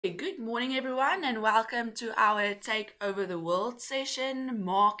Good morning, everyone, and welcome to our Take Over the World session.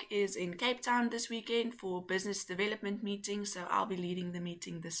 Mark is in Cape Town this weekend for business development meeting, so I'll be leading the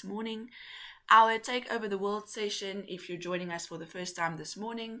meeting this morning. Our Take Over the World session, if you're joining us for the first time this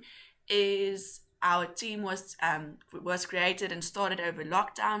morning, is our team was created and started over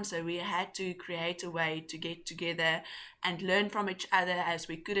lockdown, so we had to create a way to get together and learn from each other as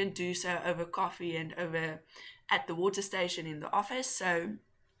we couldn't do so over coffee and over at the water station in the office. So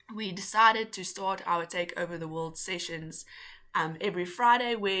we decided to start our Take Over the World sessions every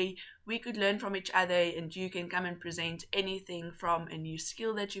Friday where we could learn from each other and you can come and present anything from a new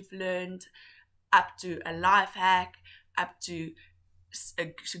skill that you've learned up to a life hack, up to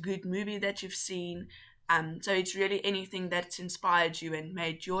a good movie that you've seen. So it's really anything that's inspired you and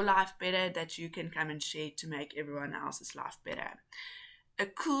made your life better that you can come and share to make everyone else's life better. A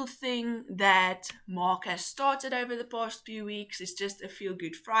cool thing that Mark has started over the past few weeks is just a Feel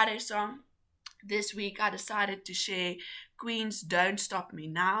Good Friday song. This week I decided to share Queen's Don't Stop Me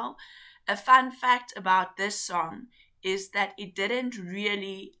Now. A fun fact about this song is that it didn't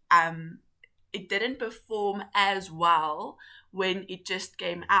perform as well when it just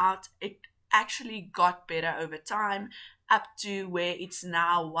came out. It actually got better over time, up to where it's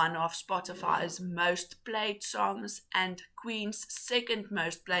now one of Spotify's most played songs and Queen's second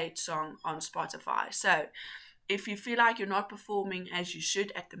most played song on Spotify. So if you feel like you're not performing as you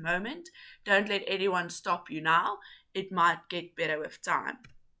should at the moment, don't let anyone stop you now. It might get better with time.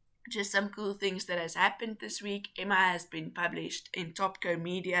 Just some cool things that has happened this week. Emma has been published in Topco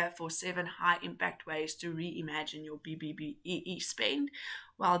Media for 7 high impact ways to reimagine your BBBEE spend.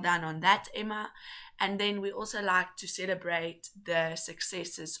 Well done on that, Emma. And then we also like to celebrate the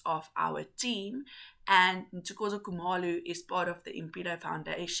successes of our team. And Ntukozo Kumalu is part of the Impedo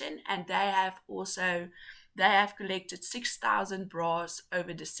Foundation, and they have collected 6,000 bras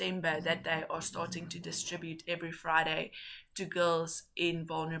over December that they are starting to distribute every Friday to girls in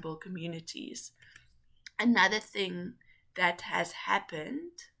vulnerable communities. Another thing that has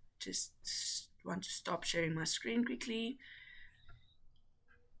happened, just want to stop sharing my screen quickly.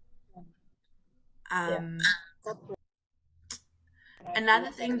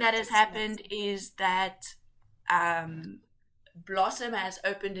 Another thing that has happened is that Blossom has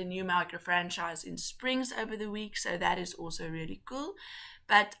opened a new micro franchise in Springs over the week, so that is also really cool.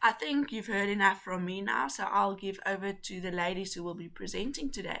 But I think you've heard enough from me now, so I'll give over to the ladies who will be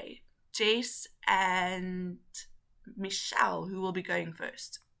presenting today, Jess and Michelle, who will be going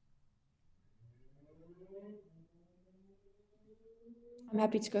first. I'm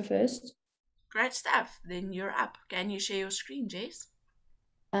happy to go first. Great stuff. Then you're up. Can you share your screen, Jess?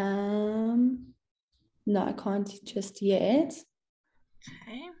 No, I can't just yet.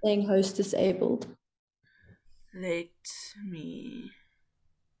 Okay. Saying host disabled. Let me.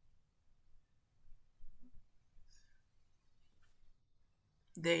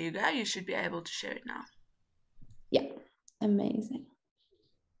 There you go. You should be able to share it now. Yeah, amazing.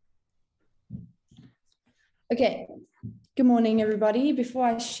 Okay, good morning, everybody. Before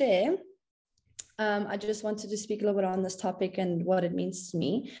I share, I just wanted to speak a little bit on this topic and what it means to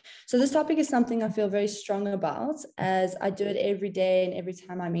me. So this topic is something I feel very strong about, as I do it every day and every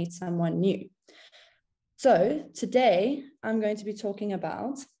time I meet someone new. So today I'm going to be talking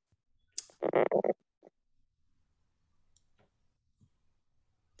about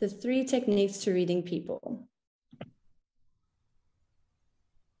the 3 techniques to reading people.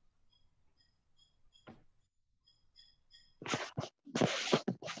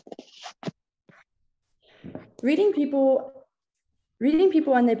 Reading people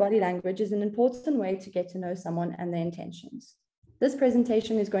and their body language is an important way to get to know someone and their intentions. This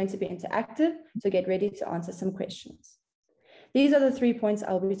presentation is going to be interactive, so get ready to answer some questions. These are the 3 points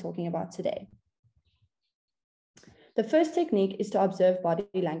I'll be talking about today. The first technique is to observe body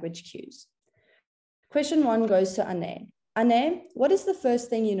language cues. Question 1 goes to Ane. Ane, what is the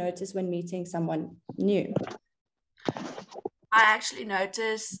first thing you notice when meeting someone new? I actually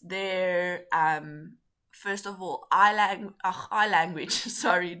notice their first of all eye language,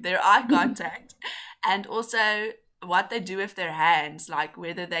 sorry, their eye contact, and also what they do with their hands, like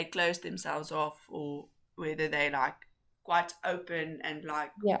whether they close themselves off or whether they like quite open and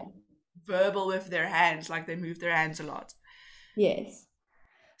like verbal with their hands, like they move their hands a lot. Yes.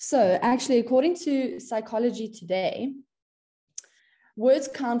 So actually, according to Psychology Today, words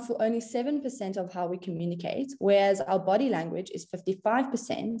count for only 7% of how we communicate, whereas our body language is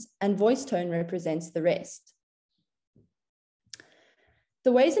 55% and voice tone represents the rest.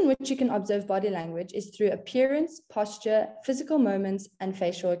 The ways in which you can observe body language is through appearance, posture, physical moments, and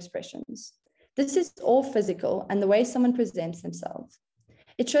facial expressions. This is all physical and the way someone presents themselves.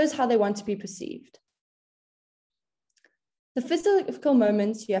 It shows how they want to be perceived. The physical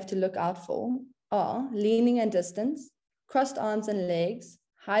moments you have to look out for are leaning and distance, crossed arms and legs,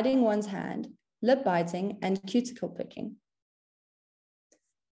 hiding one's hand, lip biting, and cuticle picking.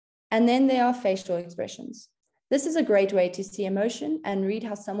 And then there are facial expressions. This is a great way to see emotion and read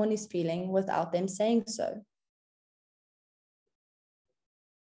how someone is feeling without them saying so.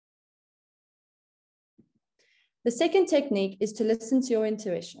 The second technique is to listen to your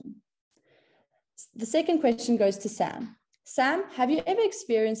intuition. The second question goes to Sam. Sam, have you ever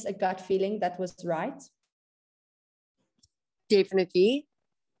experienced a gut feeling that was right? Definitely.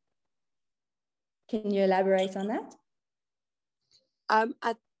 Can you elaborate on that?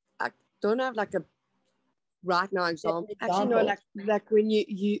 I don't have like a right now example. Actually, no, like when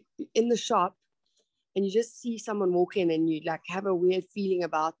you in the shop and you just see someone walk in and you like have a weird feeling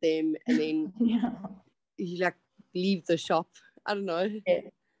about them, and then you like leave the shop. I don't know.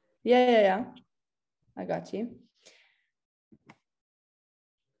 Yeah. I got you.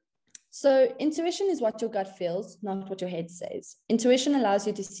 So intuition is what your gut feels, not what your head says. Intuition allows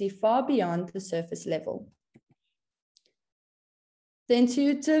you to see far beyond the surface level. The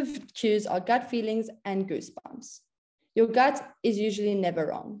intuitive cues are gut feelings and goosebumps. Your gut is usually never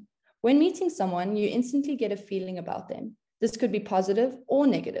wrong. When meeting someone, you instantly get a feeling about them. This could be positive or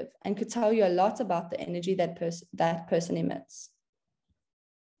negative and could tell you a lot about the energy that person emits.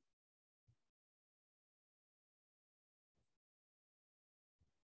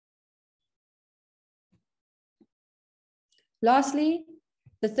 Lastly,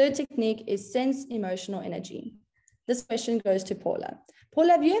 the third technique is sense emotional energy. This question goes to Paula.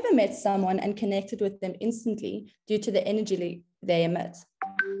 Paula, have you ever met someone and connected with them instantly due to the energy they emit?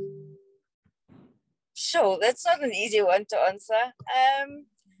 Sure, that's not an easy one to answer.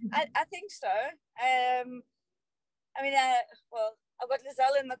 I think so. Well, I've got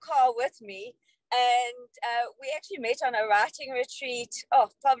Lizelle in the car with me, and we actually met on a writing retreat,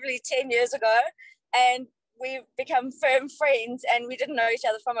 probably 10 years ago, and we've become firm friends, and we didn't know each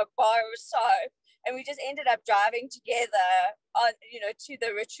other from a bar or so, and we just ended up driving together on, to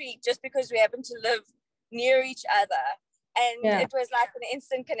the retreat just because we happened to live near each other. And It was like an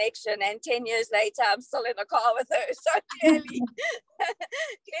instant connection. And 10 years later, I'm still in a car with her. So clearly,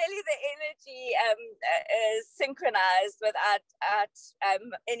 clearly the energy is synchronized without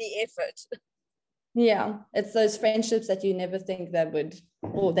any effort. Yeah, it's those friendships that you never think that would,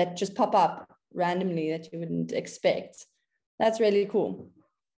 or that just pop up randomly that you wouldn't expect. That's really cool.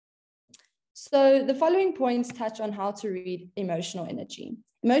 So the following points touch on how to read emotional energy.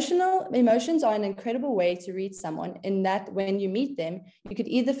 Emotions are an incredible way to read someone in that when you meet them, you could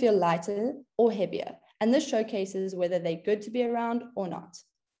either feel lighter or heavier, and this showcases whether they're good to be around or not.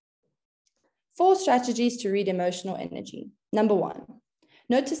 4 strategies to read emotional energy. Number 1,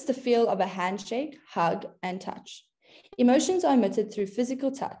 notice the feel of a handshake, hug, and touch. Emotions are emitted through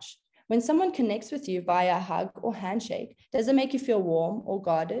physical touch. When someone connects with you via a hug or handshake, does it make you feel warm or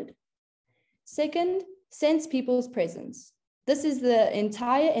guarded? Second, sense people's presence. This is the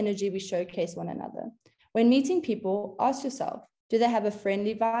entire energy we showcase one another. When meeting people, ask yourself, do they have a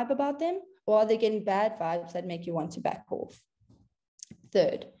friendly vibe about them, or are they getting bad vibes that make you want to back off?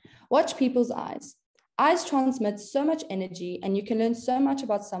 Third, watch people's eyes. Eyes transmit so much energy, and you can learn so much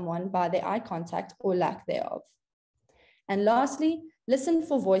about someone by their eye contact or lack thereof. And lastly, listen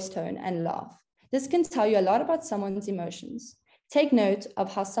for voice tone and laugh. This can tell you a lot about someone's emotions. Take note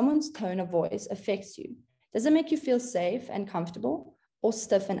of how someone's tone of voice affects you. Does it make you feel safe and comfortable, or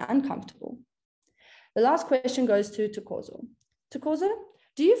stiff and uncomfortable? The last question goes to Tukozo. Tukozo,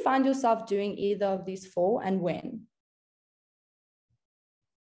 do you find yourself doing either of these 4, and when?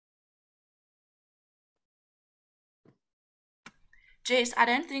 Jess, I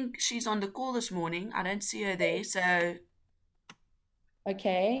don't think she's on the call this morning. I don't see her there, so...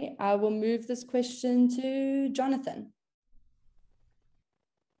 Okay, I will move this question to Jonathan.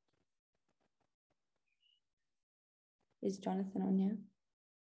 Is Jonathan on here?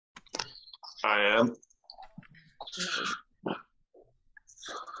 I am.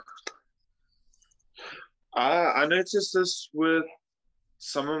 I noticed this with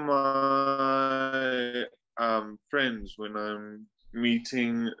some of my friends when I'm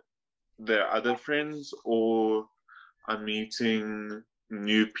meeting their other friends, or I'm meeting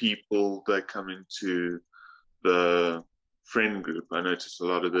new people that come into the friend group. I notice a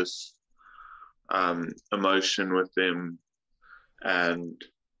lot of this emotion with them and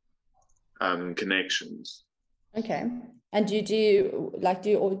connections. Okay. And do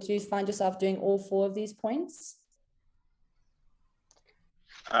you find yourself doing all 4 of these points?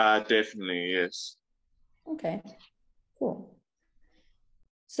 Definitely, yes. Okay, cool.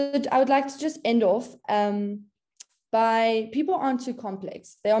 So I would like to just end off by people aren't too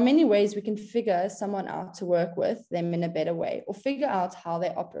complex. There are many ways we can figure someone out to work with them in a better way or figure out how they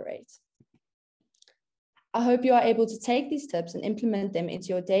operate. I hope you are able to take these tips and implement them into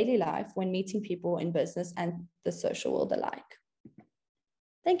your daily life when meeting people in business and the social world alike.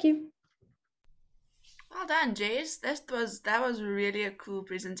 Thank you. Well done, Jess. That was really a cool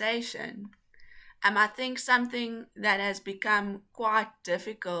presentation. I think something that has become quite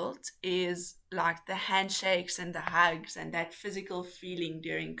difficult is like the handshakes and the hugs and that physical feeling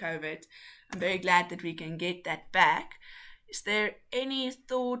during COVID. I'm very glad that we can get that back. Is there any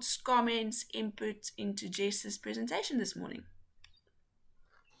thoughts, comments, input into Jess's presentation this morning?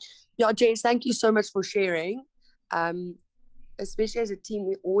 Yeah, Jess, thank you so much for sharing. Especially as a team,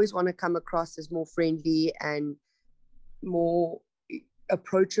 we always want to come across as more friendly and more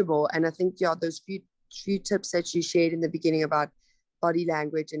approachable. And I think, yeah, those few tips that you shared in the beginning about body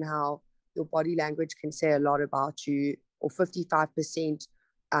language and how your body language can say a lot about you, or 55%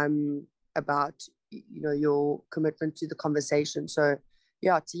 about, you know, your commitment to the conversation. So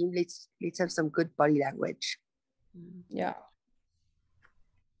yeah, team, let's have some good body language. Yeah.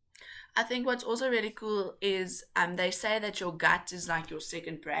 I think what's also really cool is they say that your gut is like your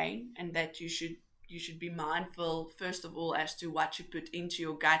second brain, and that you should be mindful first of all as to what you put into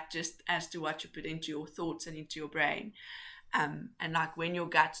your gut, just as to what you put into your thoughts and into your brain. And like when your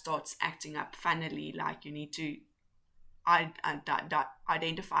gut starts acting up funnily, like you need to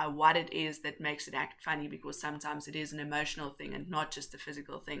identify what it is that makes it act funny, because sometimes it is an emotional thing and not just a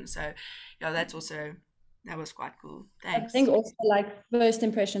physical thing. So yeah, that was quite cool. Thanks. I think also like first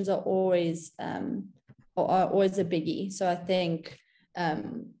impressions are always a biggie. So I think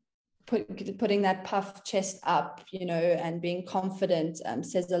putting that puff chest up, you know, and being confident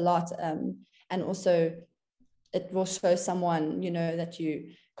says a lot. And also it will show someone, you know, that you're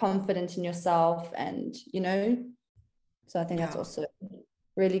confident in yourself, and, you know, so I think that's also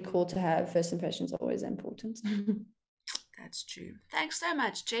really cool to have. First impressions are always important. That's true. Thanks so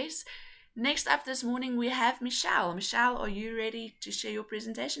much, Jess. Next up this morning, we have Michelle. Michelle, are you ready to share your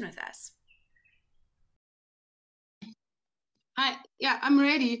presentation with us? Hi, yeah, I'm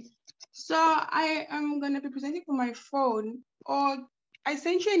ready. So I am going to be presenting from my phone, or I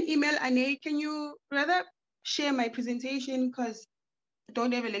sent you an email, Ane. Can you rather share my presentation, because I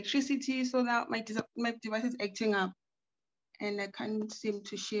don't have electricity, so now my device is acting up and I can't seem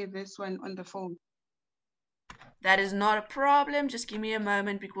to share this one on the phone. That is not a problem. Just give me a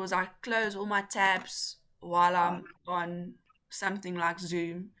moment, because I close all my tabs while I'm on something like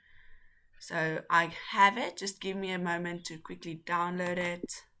Zoom. So I have it. Just give me a moment to quickly download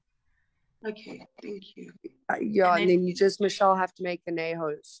it. Okay, thank you. Yeah, and then you just, Michelle, have to make an A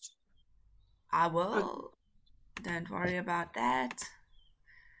host. I will. Don't worry about that.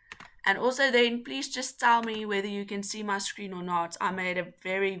 And also then, please just tell me whether you can see my screen or not. I made a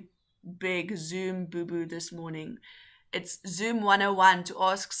very big Zoom boo-boo this morning. It's Zoom 101 to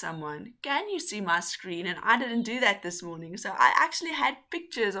ask someone, can you see my screen? And I didn't do that this morning. So I actually had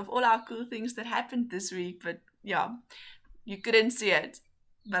pictures of all our cool things that happened this week. But yeah, you couldn't see it.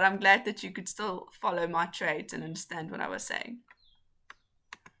 But I'm glad that you could still follow my traits and understand what I was saying.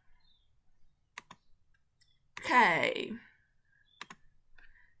 Okay.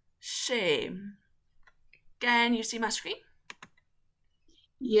 Share. Can you see my screen?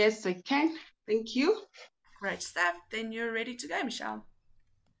 Yes, I can. Thank you. Great stuff. Then you're ready to go, Michelle.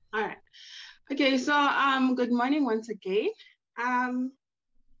 All right. Okay, so good morning once again.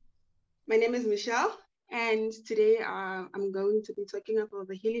 My name is Michelle, and today I'm going to be talking about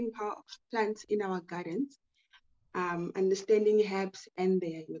the healing power of plants in our gardens, understanding herbs and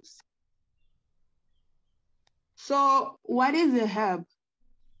their use. So what is a herb?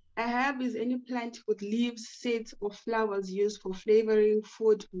 A herb is any plant with leaves, seeds, or flowers used for flavoring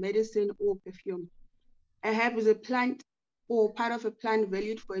food, medicine, or perfume. A herb is a plant or part of a plant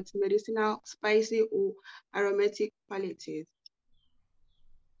valued for its medicinal, spicy, or aromatic qualities.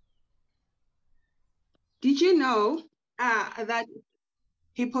 Did you know that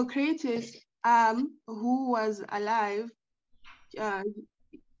Hippocrates, who was alive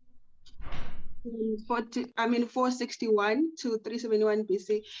 461 to 371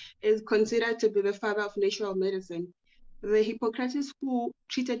 BC, is considered to be the father of natural medicine? The Hippocrates who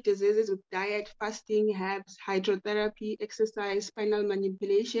treated diseases with diet, fasting, herbs, hydrotherapy, exercise, spinal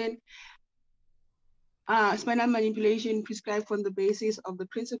manipulation prescribed on the basis of the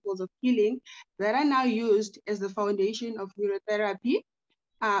principles of healing that are now used as the foundation of neurotherapy,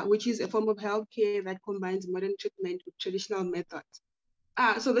 which is a form of healthcare that combines modern treatment with traditional methods.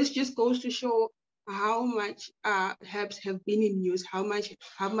 So this just goes to show how much herbs have been in use, how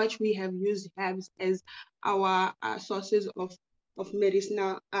much we have used herbs as our sources of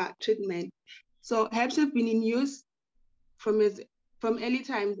medicinal treatment. So herbs have been in use from early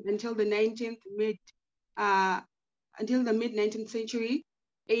times until the mid 19th century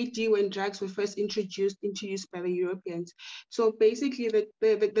AD, when drugs were first introduced into use by the Europeans. So basically,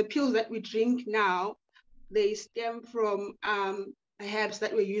 the pills that we drink now, they stem from herbs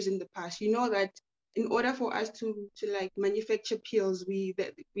that were used in the past. You know that in order for us to like manufacture pills, we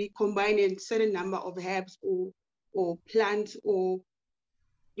combine a certain number of herbs or plants or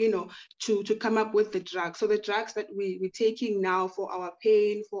to come up with the drug. So the drugs that we're taking now for our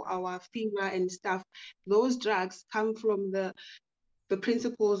pain, for our fever and stuff, those drugs come from the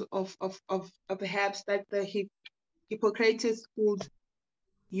principles of the herbs that the Hippocrates schools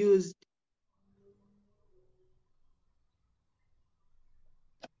used.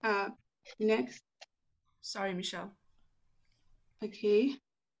 Next. Sorry, Michelle. Okay.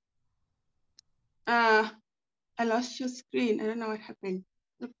 I lost your screen. I don't know what happened.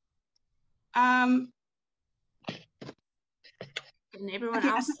 Can everyone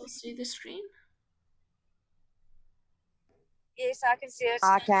else still see the screen? Yes, I can see it.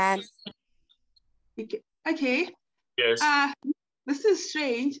 I can. Okay. Yes. This is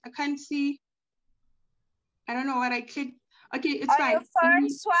strange. I can't see. I don't know what I clicked. Okay, it's on fine. Your phone,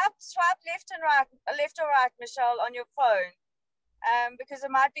 swipe left and right, left or right, Michelle, on your phone. Because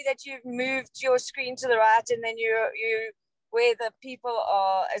it might be that you've moved your screen to the right and then you where the people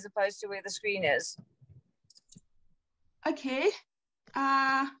are as opposed to where the screen is. Okay.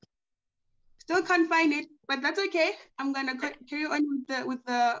 Still can't find it, but that's okay. I'm gonna carry on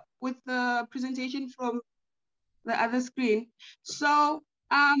with the presentation from the other screen. So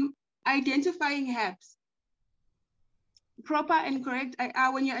identifying herbs. Proper and correct.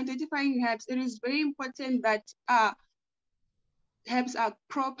 When you're identifying herbs, it is very important that herbs are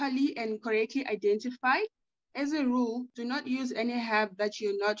properly and correctly identified. As a rule, do not use any herb that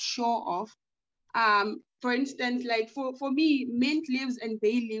you're not sure of. For instance, like for me, mint leaves and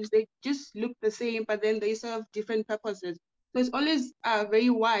bay leaves, they just look the same, but then they serve different purposes. So it's always very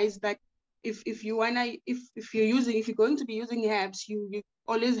wise that if you're going to be using herbs, you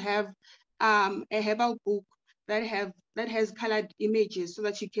always have a herbal book that has colored images so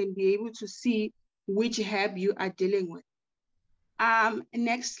that you can be able to see which herb you are dealing with.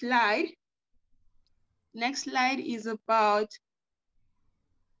 Next slide. Next slide is about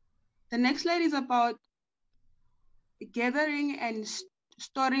gathering and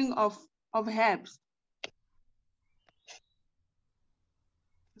storing of herbs.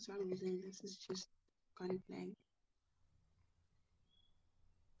 For some reason, this is just gone blank.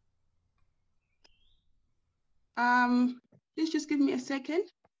 Please just give me a second.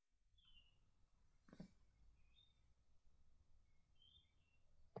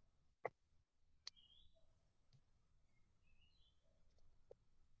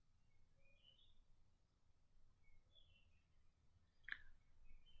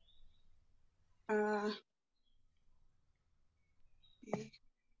 Okay.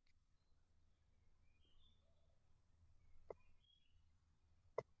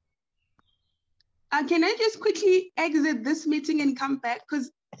 Can I just quickly exit this meeting and come back?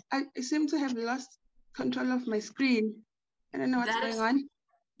 Because I seem to have lost control of my screen. I don't know what's going on.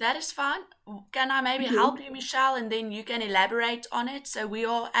 That is fine. Can I maybe help you, Michelle, and then you can elaborate on it? So we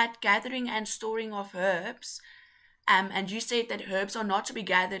are at gathering and storing of herbs. And you said that herbs are not to be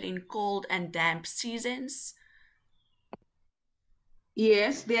gathered in cold and damp seasons.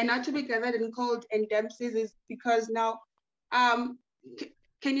 Yes, they are not to be gathered in cold and damp seasons because now,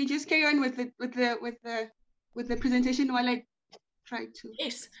 can you just carry on with the presentation while I try to?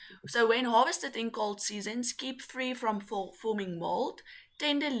 Yes. So when harvested in cold seasons, keep free from forming mold.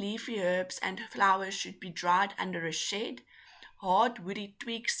 Tender leafy herbs and flowers should be dried under a shed. Hard woody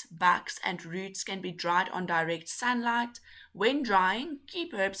twigs, barks, and roots can be dried on direct sunlight. When drying,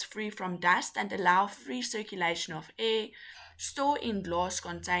 keep herbs free from dust and allow free circulation of air. Store in glass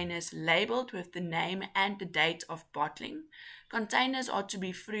containers labeled with the name and the date of bottling. Containers are to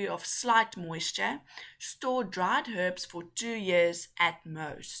be free of slight moisture. Store dried herbs for 2 years at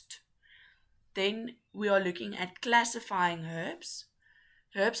most. Then we are looking at classifying herbs.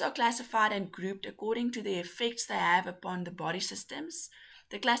 Herbs are classified and grouped according to the effects they have upon the body systems.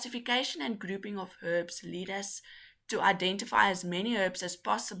 The classification and grouping of herbs lead us to identify as many herbs as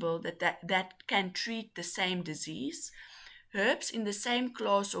possible that can treat the same disease. Herbs in the same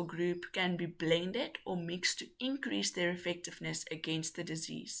class or group can be blended or mixed to increase their effectiveness against the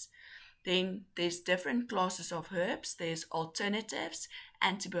disease. Then there's different classes of herbs. There's alternatives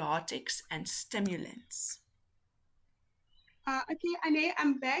antibiotics, and stimulants. Okay, Anne,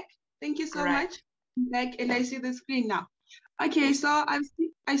 I'm back. Thank you so Great. much. I'm back and I see the screen now. Okay, so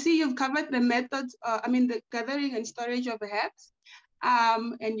I see you've covered the methods, the gathering and storage of herbs.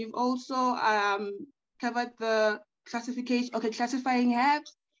 And you've also covered the classifying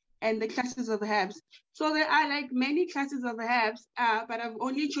herbs and the classes of herbs. So there are like many classes of herbs, but I've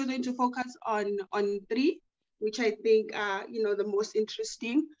only chosen to focus on three, which I think are, the most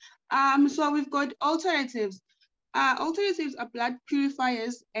interesting. So we've got alternatives. Alternatives are blood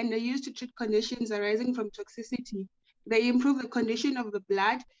purifiers, and they're used to treat conditions arising from toxicity. They improve the condition of the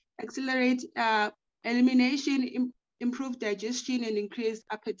blood, accelerate elimination, improve digestion, and increase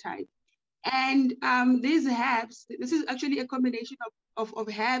appetite. And these herbs, this is actually a combination of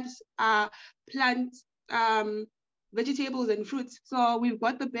herbs, plants, vegetables, and fruits. So we've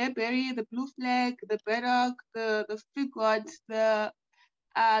got the bearberry, the blue flag, the burdock, the figot, the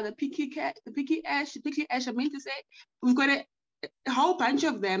prickly ash, I mean to say. We've got a whole bunch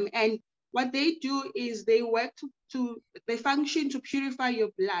of them, and what they do is they work they function to purify your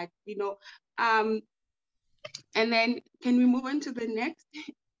blood, and then can we move on to the next?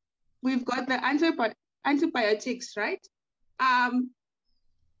 We've got the antibiotics, right?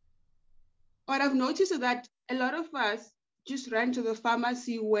 What I've noticed is that a lot of us just run to the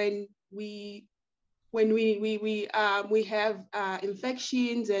pharmacy when we have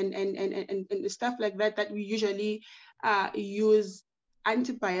infections and stuff like that we usually use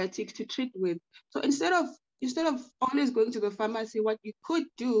antibiotics to treat with. So instead of always going to the pharmacy, what you could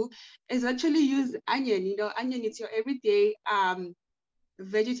do is actually use onion. Onion is your everyday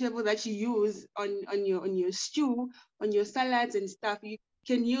vegetable that you use on your stew, on your salads and stuff. You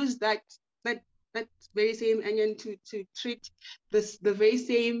can use that very same onion to treat the very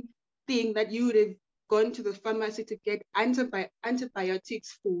same thing that you would have gone to the pharmacy to get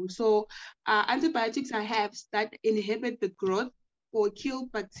antibiotics for. So antibiotics are herbs that inhibit the growth or kill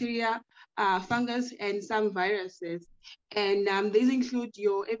bacteria, fungus, and some viruses. And these include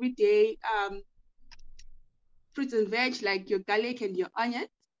your everyday fruits and veg, like your garlic and your onion.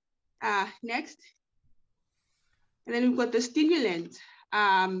 Next. And then we've got the stimulant.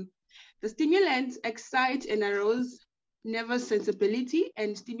 The stimulants excite and arouse nervous sensibility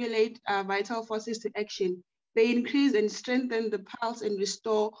and stimulate vital forces to action. They increase and strengthen the pulse and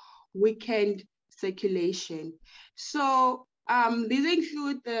restore weakened circulation. So these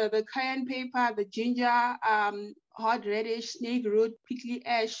include the cayenne pepper, the ginger, hot radish, snake root, prickly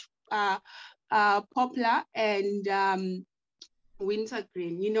ash, poplar, and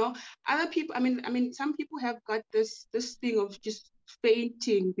wintergreen. Other people, some people have got this thing of just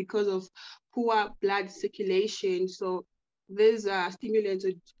fainting because of poor blood circulation. So these stimulants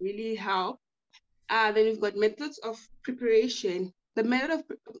would really help. Then we've got methods of preparation. The method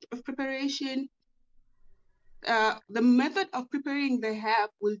of preparation, the method of preparing the herb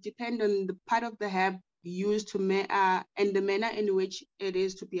will depend on the part of the herb used and the manner in which it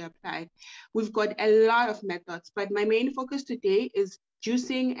is to be applied. We've got a lot of methods, but my main focus today is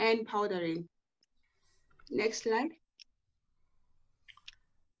juicing and powdering. Next slide.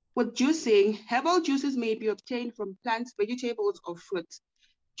 With juicing, herbal juices may be obtained from plants, vegetables, or fruits.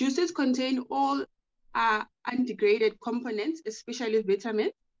 Juices contain all undegraded components, especially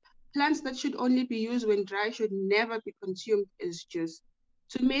vitamins. Plants that should only be used when dry should never be consumed as juice.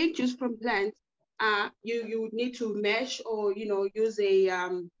 To make juice from plants, you would need to mash or use a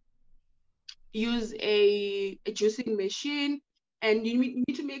juicing machine, and you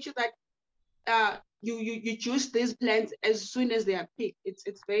need to make sure that you juice these plants as soon as they are picked. It's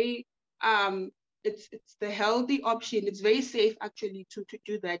very it's the healthy option. It's very safe actually to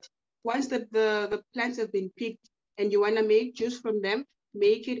do that. Once the plants have been picked and you want to make juice from them,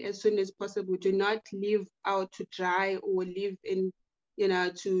 make it as soon as possible. Do not leave out to dry or leave in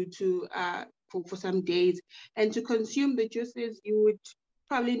for some days. And to consume the juices, you would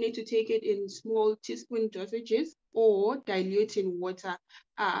probably need to take it in small teaspoon dosages or dilute in water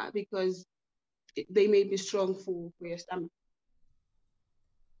because they may be strong for your stomach.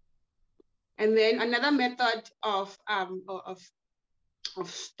 And then another method of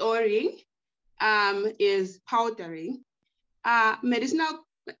storing is powdering.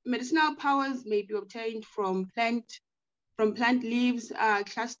 Medicinal powders may be obtained from plant leaves,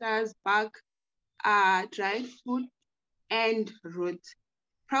 clusters, bark, dried fruit, and roots.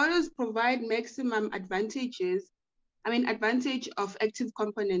 Powders provide maximum advantage of active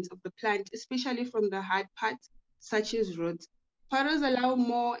components of the plant, especially from the hard parts, such as roots. Powders allow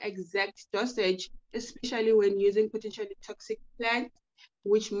more exact dosage, especially when using potentially toxic plants,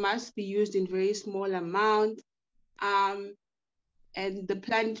 which must be used in very small amount. and the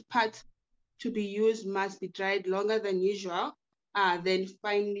plant part to be used must be dried longer than usual, then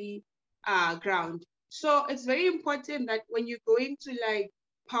finely ground. So it's very important that when you're going to like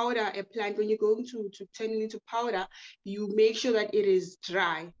powder a plant, when you're going to turn it into powder, you make sure that it is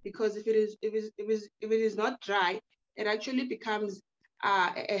dry, because if it is not dry, it actually becomes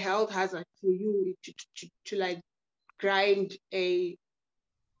a health hazard for you to like grind a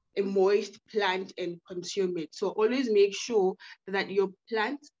moist plant and consume it. So always make sure that your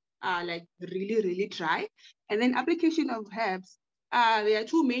plants are like really, really dry. And then application of herbs. There are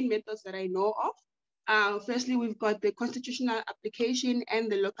two main methods that I know of. Firstly, we've got the constitutional application and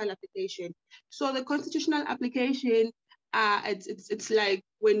the local application. So the constitutional application, it's like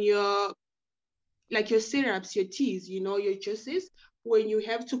when you're like your syrups, your teas, you know, your juices, when you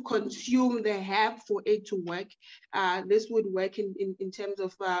have to consume the herb for it to work. This would work in terms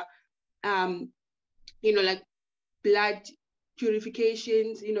of you know, like blood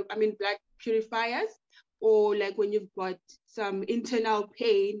purifications, you know, I mean, blood purifiers, or like when you've got some internal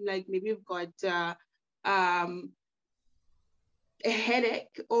pain, like maybe you've got a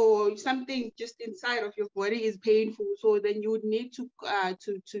headache or something just inside of your body is painful. So then you would need to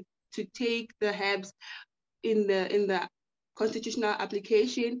take the herbs in the constitutional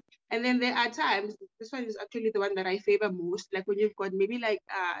application. And then there are times, this one is actually the one that I favor most, like when you've got maybe like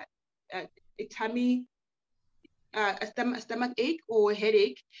a tummy, a stomach ache or a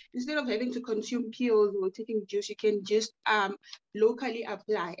headache, instead of having to consume pills or taking juice, you can just locally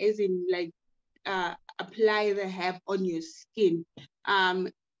apply, as in like apply the herb on your skin.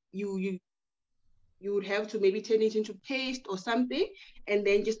 You would have to maybe turn it into paste or something, and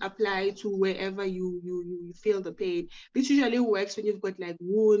then just apply to wherever you feel the pain. This usually works when you've got like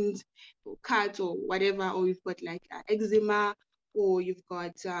wounds or cuts or whatever, or you've got like eczema, or you've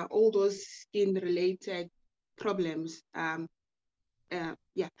got all those skin related problems.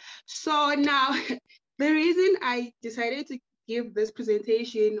 Yeah. So now the reason I decided to give this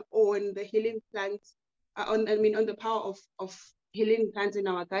presentation on the healing plants, on the power of healing plants in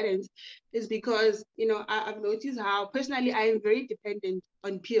our gardens, is because, you know, I've noticed how personally I am very dependent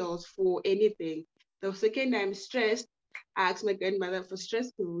on pills for anything. The second I'm stressed, I ask my grandmother for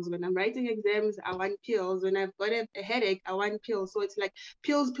stress pills. When I'm writing exams, I want pills. When I've got a headache, I want pills. So it's like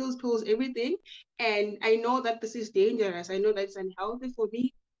pills, everything. And I know that this is dangerous. I know that it's unhealthy for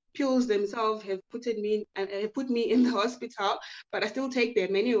me. Pills themselves have put me in the hospital, but I still take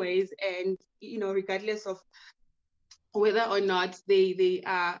them anyways. And, you know, regardless of whether or not they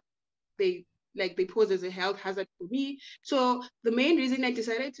pose as a health hazard for me. So the main reason I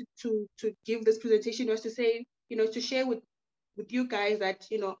decided to give this presentation was to say, you know, to share with you guys that,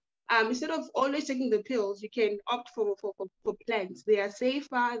 you know, instead of always taking the pills, you can opt for plants. They are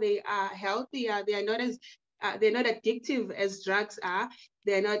safer, they are healthier, they are not as they're not addictive as drugs are.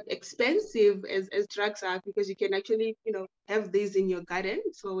 They're not expensive as drugs are, because you can actually, you know, have these in your garden.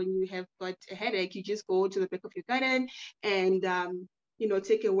 So when you have got a headache, you just go to the back of your garden and you know,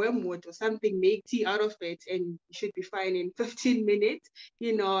 take a wormwood or something, make tea out of it, and you should be fine in 15 minutes,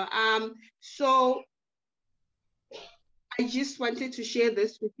 you know. So I just wanted to share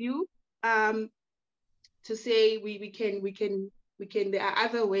this with you, to say we can, there are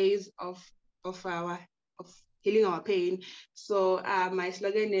other ways of healing our pain. So my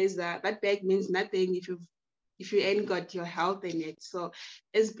slogan is that bag means nothing if you ain't got your health in it. So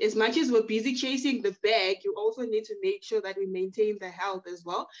as much as we're busy chasing the bag, you also need to make sure that we maintain the health as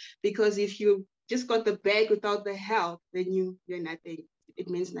well. Because if you just got the bag without the health, then you're nothing. It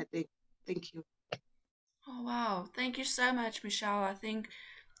means nothing. Thank you. Oh, wow. Thank you so much, Michelle. I think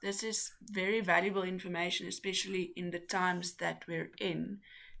this is very valuable information, especially in the times that we're in.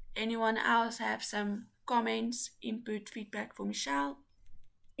 Anyone else have some comments, input, feedback for Michelle?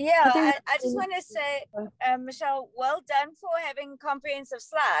 Yeah, I just want to say, Michelle, well done for having comprehensive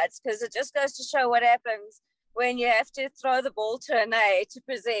slides, because it just goes to show what happens when you have to throw the ball to Anae to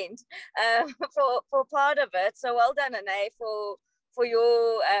present for part of it. So well done, Anae, for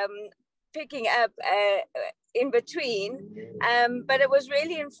your picking up in between. But it was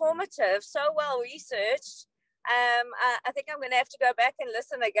really informative, so well researched. I think I'm going to have to go back and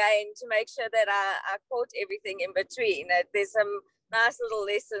listen again to make sure that I caught everything in between. There's some nice little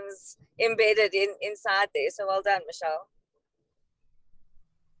lessons embedded inside there. So well done, Michelle.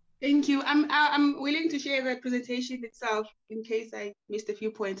 Thank you. I'm willing to share the presentation itself in case I missed a few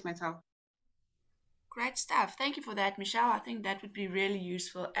points myself. Great stuff. Thank you for that, Michelle. I think that would be really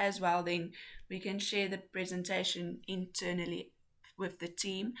useful as well. Then we can share the presentation internally with the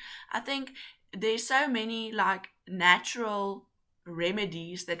team. I think there's so many like natural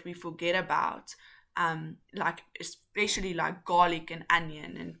remedies that we forget about. like especially like garlic and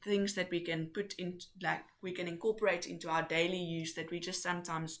onion and things that we can put in, like we can incorporate into our daily use that we just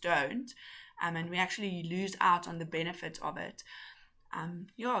sometimes don't, and we actually lose out on the benefit of it.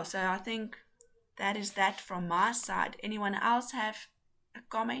 Yeah, so I think that is that from my side. Anyone else have a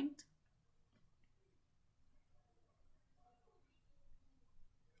comment?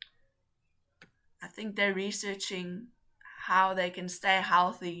 I think they're researching how they can stay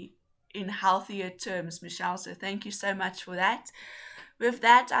healthy in healthier terms, Michelle. So thank you so much for that. With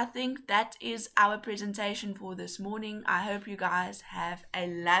that, I think that is our presentation for this morning. I hope you guys have a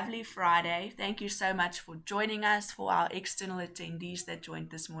lovely Friday. Thank you so much for joining us. For our external attendees that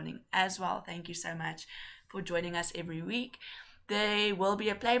joined this morning as well, thank you so much for joining us every week. There will be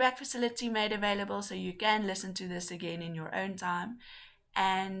a playback facility made available so you can listen to this again in your own time.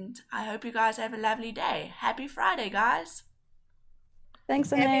 And I hope you guys have a lovely day. Happy Friday, guys.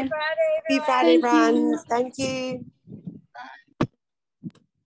 Thanks, Happy Anae. Friday, Happy everyone. Friday, Thank everyone. you. Thank you.